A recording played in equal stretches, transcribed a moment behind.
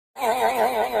Feel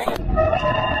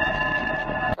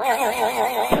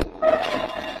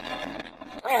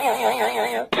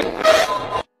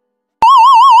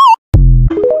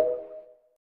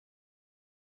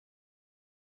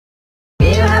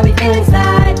how we feel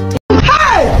inside.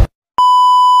 Hey!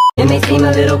 It may seem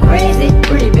a little crazy,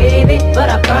 pretty baby,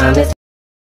 but I promise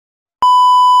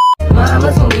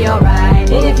mama's gonna be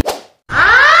alright. And if you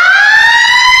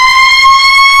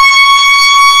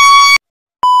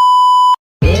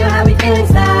feel how we feel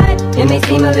inside, it may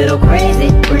seem a little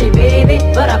crazy, pretty baby,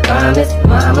 but I promise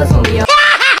mama's gonna be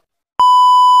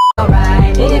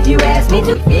alright. And if you ask me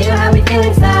to feel how we feel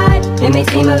inside, it may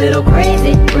seem a little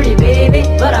crazy, pretty baby,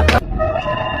 but I promise.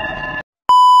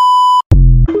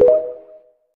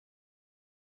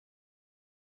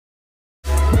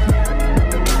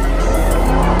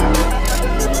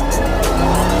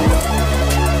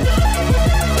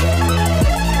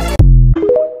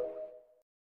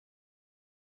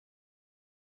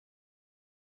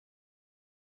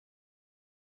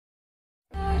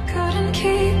 Couldn't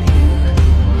keep you,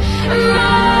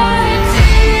 my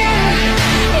dear.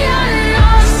 You're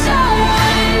not so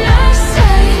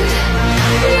innocent.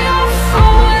 You're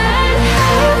falling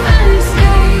heaven's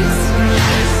gates.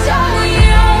 So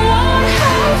you won't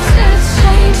have to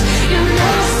change. You're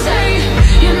not safe.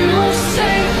 You're not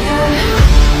safe.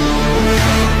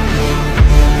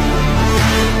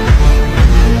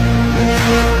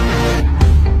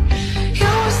 You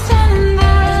were standing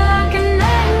there like an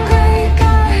angry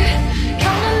guy,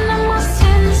 counting on my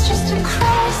sins just to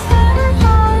cross that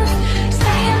line.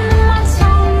 Saying that my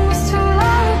tongue was too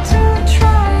loud to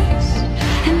trust,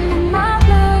 and that my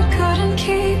blood couldn't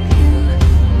keep you,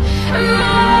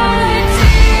 my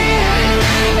dear.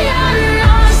 You're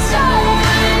not so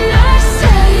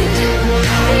innocent.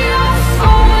 You're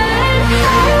falling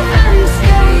heaven's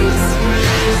gates.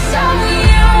 So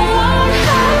you won't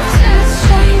have to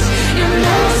change. You're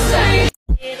not safe.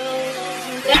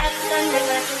 That's under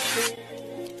my control.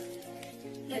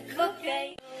 The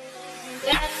cocaine.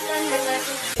 That's under my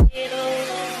control.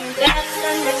 That's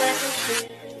under my control.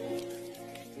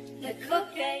 The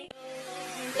cocaine.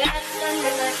 That's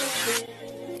under my control.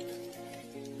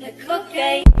 The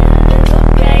cocaine.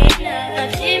 I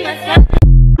see myself.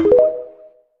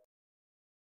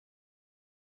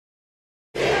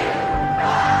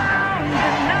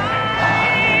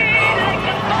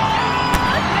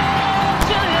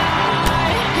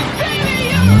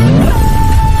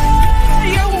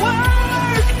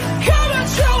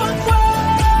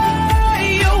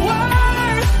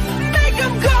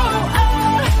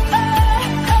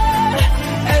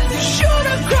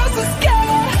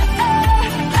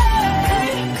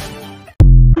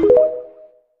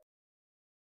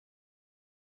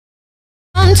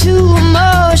 I'm too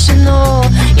emotional.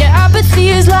 Your apathy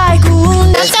is like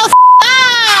wound. I'm so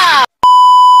up.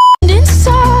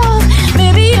 Inside,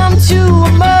 maybe I'm too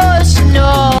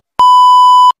emotional.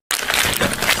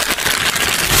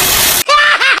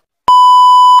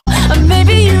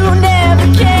 Maybe you never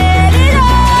get it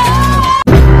all.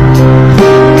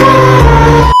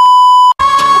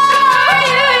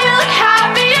 You look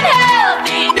happy and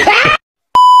healthy.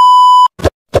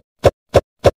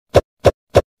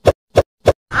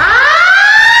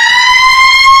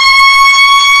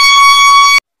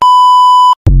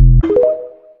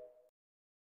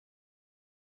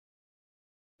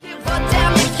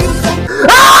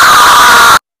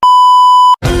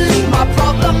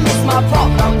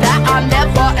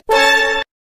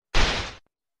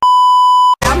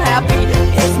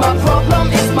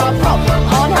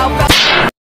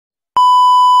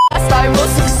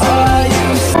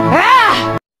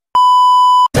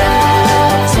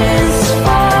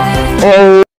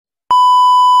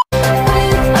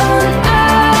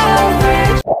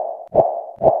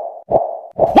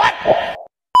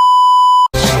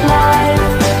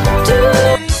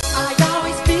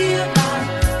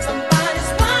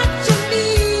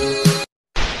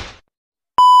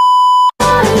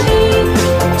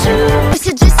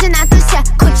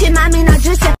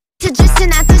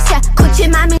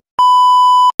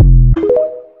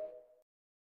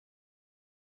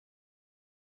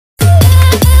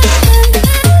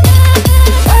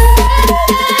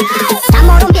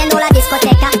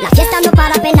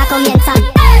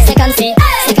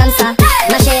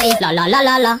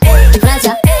 La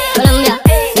Francia, Colombia,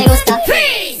 me gusta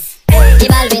Freeze. Y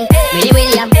Balvin, Willy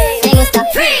William, me gusta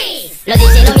Freeze. Lo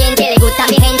dice no miente, le gusta a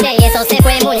mi gente y eso se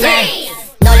fue muy bien.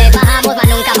 No le bajamos, mas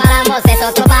nunca paramos, es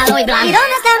otro palo y blanco. ¿Y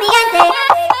dónde está mi gente?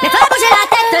 Me fue a bouger la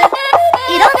tête.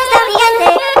 ¿Y dónde está mi gente?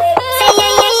 Sí,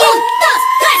 yeah, yeah, yeah. 1, 2,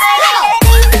 3,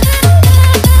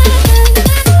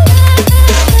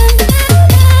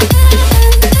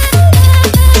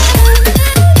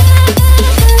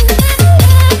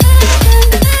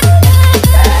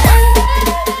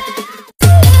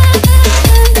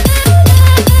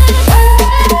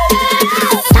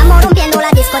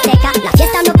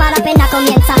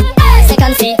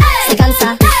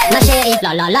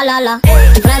 la la la.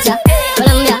 Francia,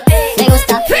 Colombia, me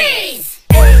gusta Freeze.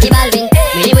 Y Balvin,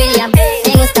 Willy William,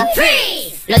 me gusta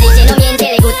Freeze. Los DJ no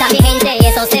mienten, le gusta a mi gente y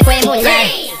eso se fue muy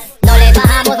bien. No le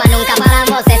bajamos, mas nunca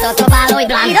paramos, es otro palo y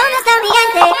blanco. ¿Y dónde está mi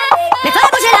gente? Me fue a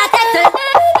bouger la tête.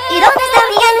 ¿Y dónde está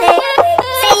mi gente?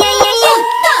 Say yeah yeah yeah.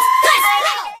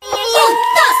 1,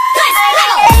 2, 3,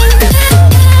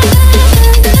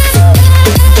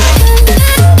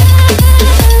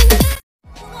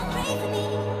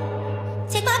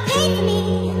 Take my pain for me,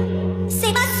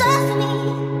 save my soul for me.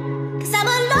 'Cause I'm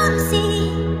alone to see.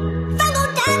 If I go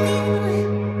die for you,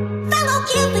 if I go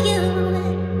kill for you,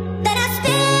 then I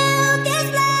spill this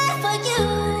life for you.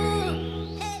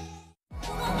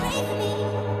 Pray for me,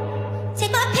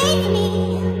 take my pain for me,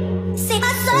 save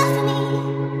my soul for me.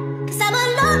 'Cause I'm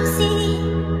alone to see.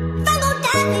 If I go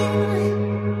die for you,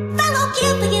 if I go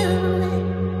kill for you,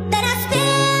 then I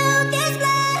spill this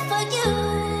life for you.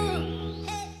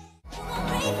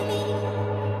 Pray for me,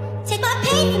 take my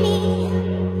pain for me,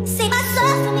 save my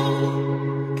soul for me.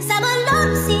 'Cause I'm alone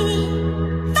to see.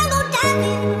 If I go die for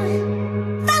you,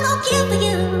 if I go kill for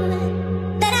you,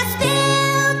 then I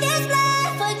spill this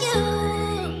life for you.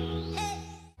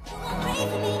 Pray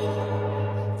for me,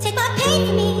 take my pain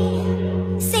for me,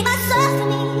 save my soul for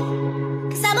me.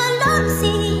 'Cause I'm alone to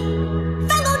see. If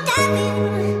I go die for you,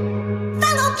 if I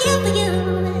go kill for you,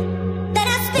 then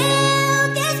I spill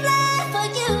this life for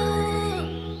you.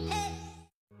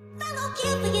 If I go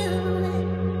kill for you,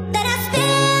 then I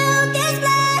spill this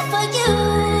life for you.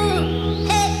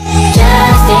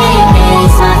 Justice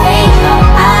is my faith.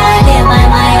 I live by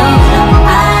my own law. I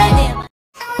live by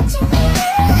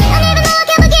I never know I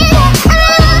can forget it. I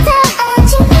want to, I want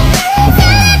you.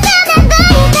 Tell that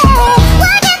baby,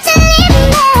 why can't you leave me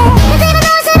there? 'Cause even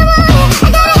though I said I want it, I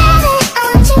gotta have it. I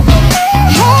want you.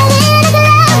 Head in the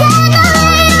ground, I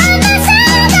know you're on my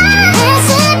side. I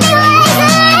should be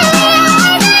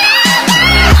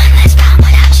One less problem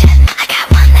without you. I got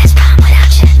one less problem without you. I got one less problem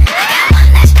without you. I got one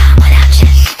less problem.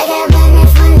 One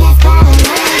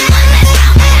less problem without you. I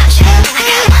got one less problem without you. I got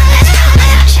one less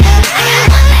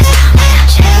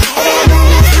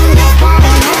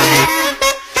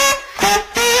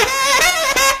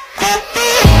problem without you. I got one less problem. I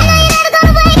know you're never gonna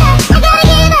wake up. I gotta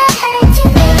give up. I let you. I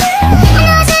know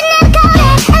I should never call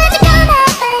back. I let you go now. I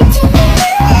let you.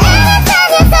 Every time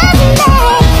you're touching me,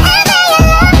 I know you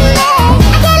love me. I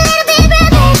get a little bit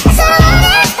rebel, so I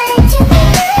let you.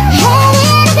 Head in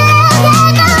the ground, I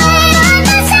know you're on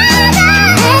my side. I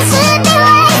should be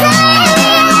I got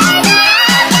one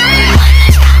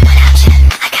less problem without you.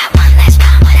 I got one less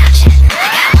problem without you. I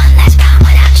got one less problem. One less problem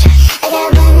without you.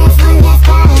 I got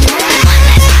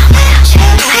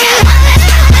one less problem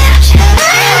without you.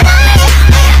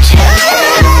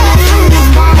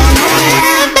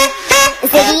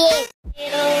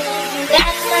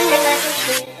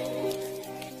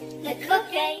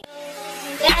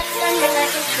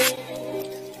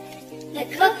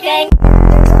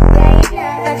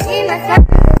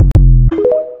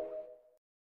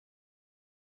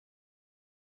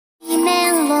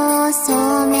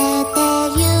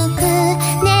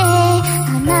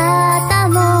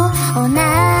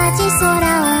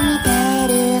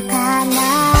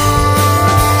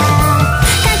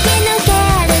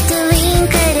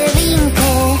 got one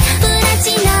less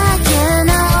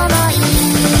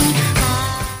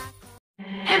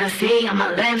Hennessy on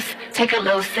my lips, take a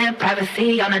little sip,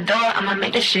 privacy on the door, I'ma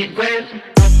make this shit grip.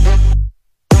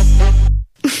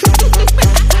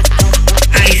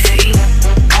 Icy.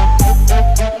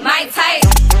 My type.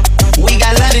 We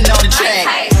got London on the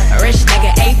track. A rich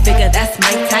nigga, 8-figure, that's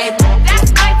my type.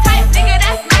 That's my type, nigga,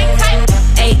 that's my type.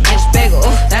 8-inch bagel,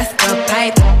 that's the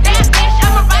pipe. That bitch,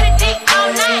 I'ma ride a dick all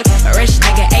night. A rich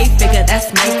nigga, 8-figure, that's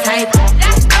my type.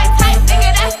 That's my type, nigga,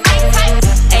 that's my type.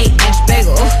 8-inch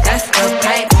bagel, that's the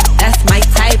pipe. That's my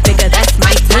type, nigga, that's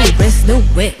my type. Wrist, new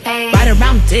whip, ride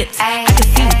around dips. I can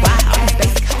see why all these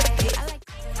basic hoes.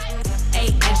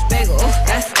 8-inch bagel,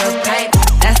 that's the pipe.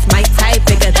 That's my type,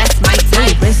 nigga, that's my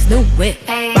type. Wrist, new whip,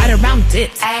 ride around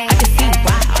dips. I can see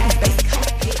why all these basic hoes.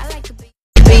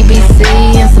 BBC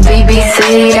and some BBC,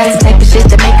 that's the type of shit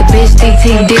that make a bitch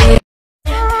TTD.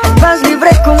 Vas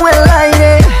libre como el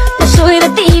aire, No soy de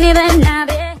ti ni de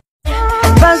nadie.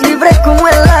 vas libre como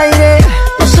el aire,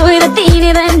 No soy de ti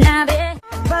ni de nadie.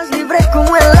 vas libre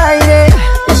como el aire.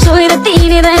 No soy de ti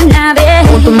ni de nadie.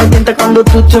 Como tú me tientas cuando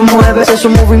tú te mueves,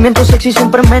 esos movimientos sexy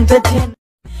siempre me entretienen.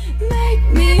 Make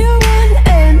me your one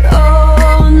and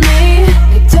only.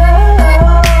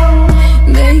 Don't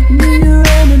make me your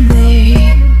enemy.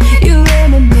 Your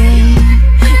enemy.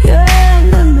 Your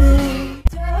enemy.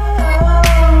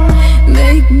 Don't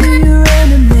make me your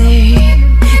enemy.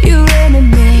 Your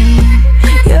enemy.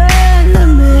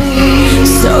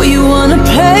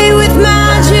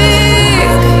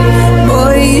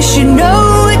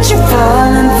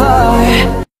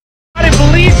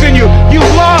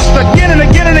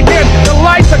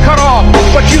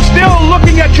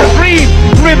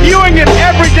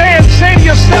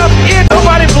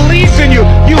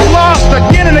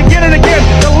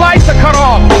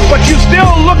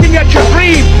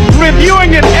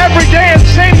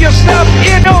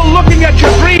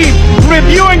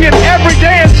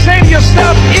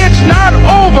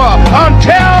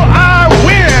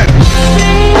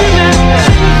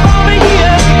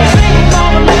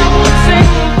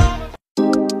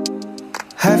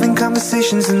 Having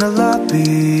conversations in the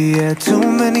lobby. Yeah, too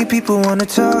many people wanna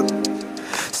talk.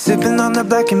 Sipping on the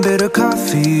black and bitter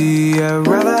coffee. I'd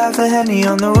rather have a Henny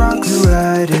on the rocks. You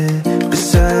riding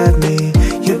beside me,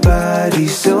 your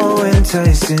body's so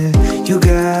enticing. You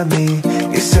got me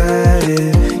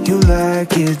excited. You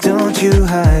like it, don't you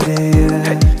hide it,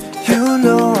 yeah. You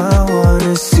know I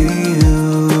wanna see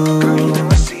you.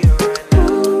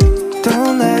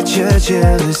 Don't let your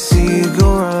jealousy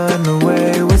go run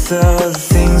away with all the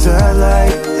things I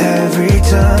like. Every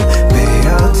time, babe,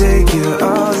 I'll take you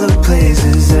all the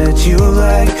places that you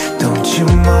like. Don't you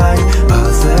mind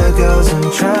all the girls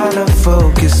I'm trying to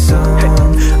focus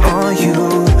on you,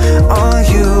 on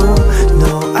you.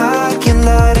 No, I can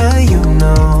lie to you,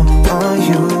 no, on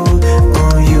you,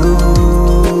 on you.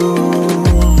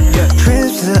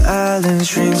 Trips to the islands,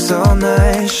 drinks all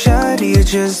night. Shawty, you're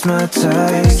just my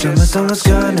type. Summer's almost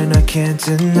gone and I can't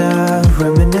deny.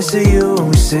 Reminisce of you when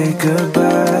we say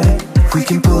goodbye. We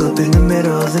can pull up in the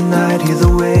middle of the night. Hear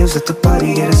the waves at the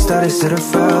party, get it started, set a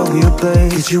fire, we'll play.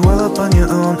 Get you all up on your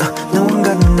own, no one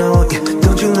gotta know, yeah.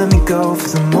 Don't you let me go for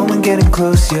the moment getting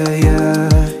close, yeah, yeah.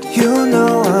 You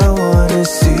know I wanna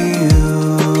see you.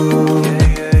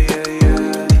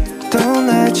 Don't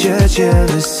let your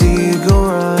jealousy go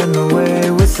run away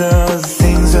with all the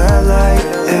things I like.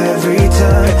 Every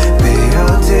time, babe,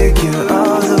 I'll take you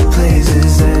all the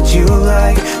places that you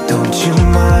like. Don't you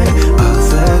mind all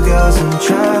the girls I'm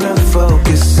trying to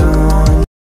focus on.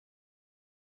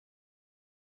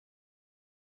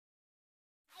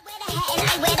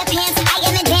 I wear the pants, I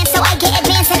am the dance, so I get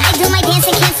advanced. And I do my dance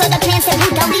and cancel the plans. And you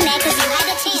don't be mad cause you had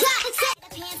a chance.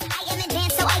 I am the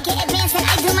dance, so I get advanced. And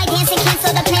I do my dance and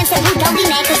cancel the plans. And you don't be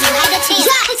mad cause you had a chance.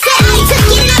 I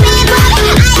took it and I ran for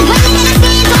it. I'm winning and I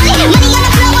stand on it. Money on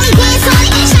the floor while we dance on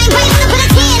it. Shine bright when I put a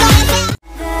tan on it.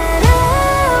 That I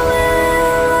will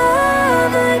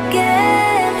love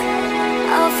again.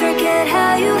 I'll forget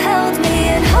how you held me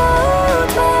and hold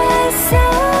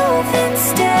myself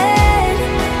instead.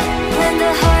 When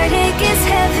the heartache is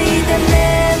heavy, the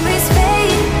memories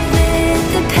fade with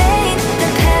the pain. The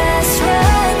past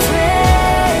runs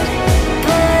red,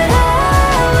 but I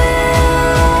will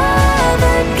love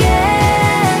again.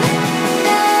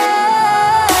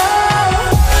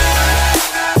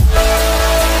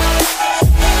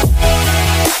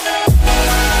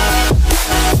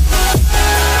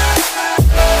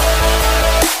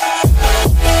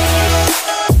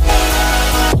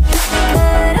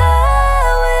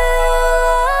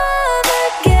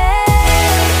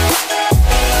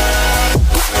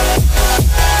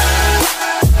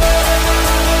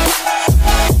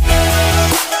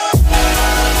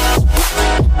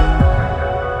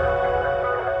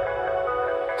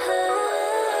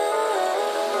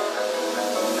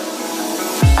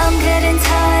 I'm getting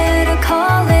tired of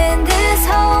calling this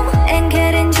home and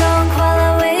getting drunk while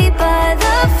I wait by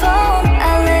the phone.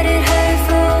 I let it hurt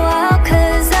for a while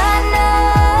cause I know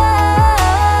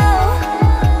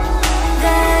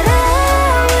that I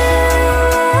will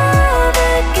love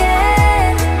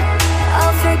again.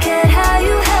 I'll forget how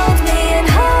you held me and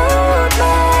hold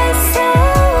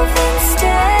myself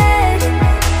instead.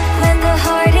 When the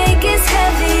heartache is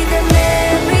heavy, the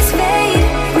memories fade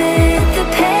with the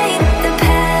pain. The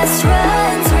past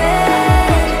runs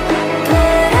red,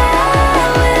 but I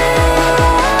will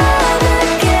love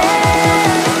again.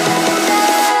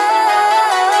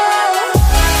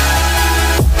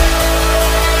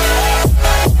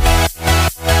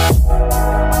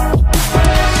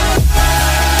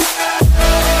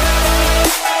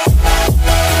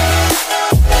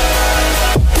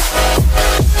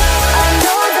 I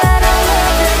know that I'll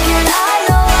love again. I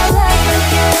know I'll love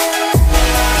again.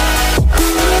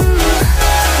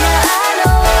 Yeah, I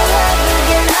know I'll love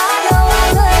again. I know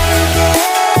I'll love again.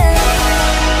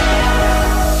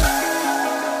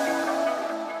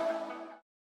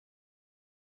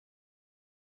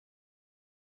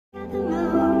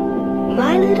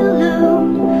 My little Lou,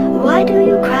 why do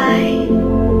you cry?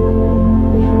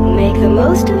 Make the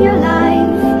most of your life.